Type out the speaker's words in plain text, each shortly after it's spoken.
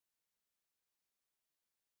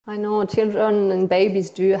I know children and babies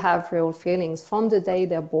do have real feelings from the day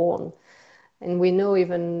they're born. And we know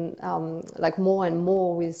even like more and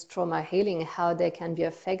more with trauma healing how they can be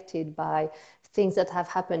affected by things that have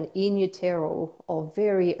happened in utero or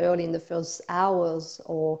very early in the first hours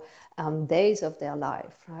or days of their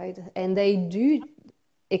life, right? And they do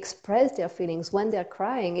express their feelings when they're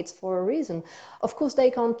crying. It's for a reason. Of course, they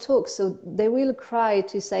can't talk, so they will cry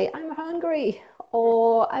to say, I'm hungry,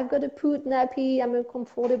 or I've got a poot nappy, I'm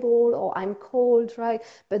uncomfortable, or I'm cold, right?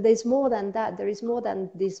 But there's more than that. There is more than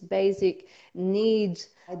this basic need.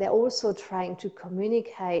 They're also trying to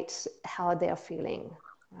communicate how they're feeling,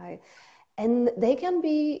 right? And they can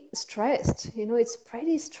be stressed. You know, it's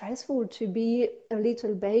pretty stressful to be a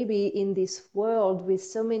little baby in this world with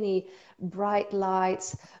so many bright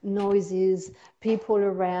lights, noises, people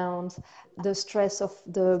around, the stress of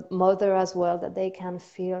the mother as well that they can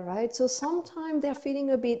feel, right? So sometimes they're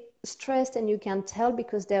feeling a bit stressed, and you can tell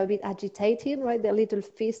because they're a bit agitated, right? Their little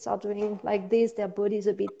fists are doing like this, their body's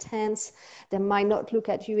a bit tense, they might not look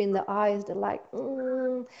at you in the eyes, they're like,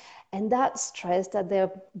 and that stress that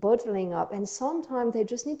they're bottling up. And sometimes they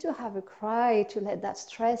just need to have a cry to let that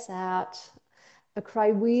stress out, a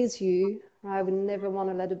cry with you. I would never want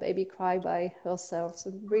to let a baby cry by herself.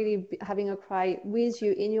 So really having a cry with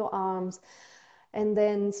you in your arms. And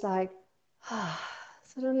then it's like,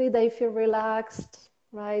 suddenly they feel relaxed,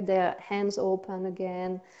 right? Their hands open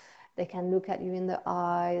again. They can look at you in the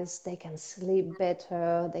eyes. They can sleep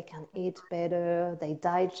better. They can eat better. They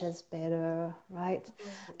digest better, right?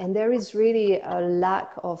 And there is really a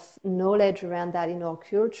lack of knowledge around that in our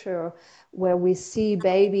culture, where we see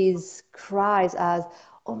babies cries as,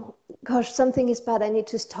 oh gosh, something is bad, I need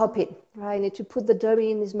to stop it, right? I need to put the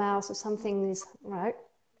dummy in his mouth or something is, right?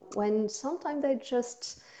 When sometimes they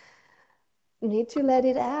just need to let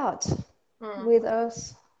it out Mm. with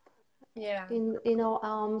us Yeah. in our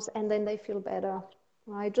arms, and then they feel better,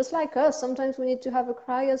 right? Just like us, sometimes we need to have a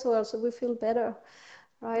cry as well so we feel better,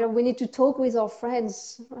 right? Or we need to talk with our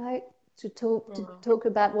friends, right? To Mm. talk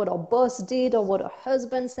about what our boss did or what our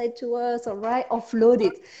husband said to us, or right, offload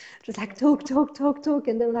it, just like talk,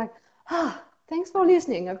 and then like, thanks for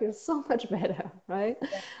listening, I feel so much better, right?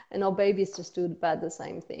 Yeah. And our babies just do about the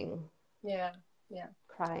same thing, Yeah. Yeah.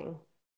 crying.